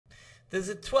This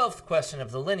is the 12th question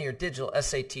of the Linear Digital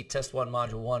SAT Test 1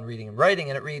 Module 1 Reading and Writing,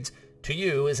 and it reads, "To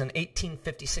You" is an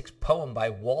 1856 poem by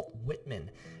Walt Whitman.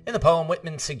 In the poem,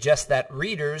 Whitman suggests that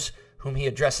readers, whom he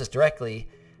addresses directly,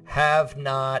 have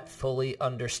not fully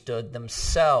understood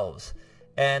themselves.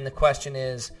 And the question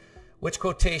is, which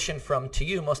quotation from "To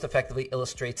You" most effectively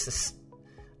illustrates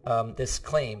this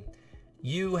claim?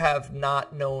 You have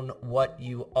not known what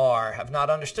you are, have not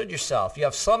understood yourself. You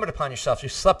have slumbered upon yourself.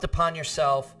 You've slept upon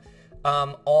yourself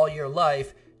all your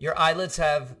life. Your eyelids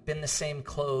have been the same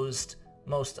closed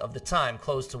most of the time.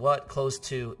 Closed to what? Closed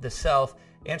to the self.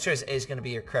 Answer is A is going to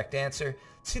be your correct answer.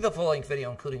 See the full-length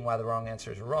video, including why the wrong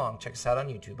answer is wrong. Check us out on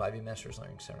YouTube, IB Masters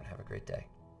Learning Center, and have a great day.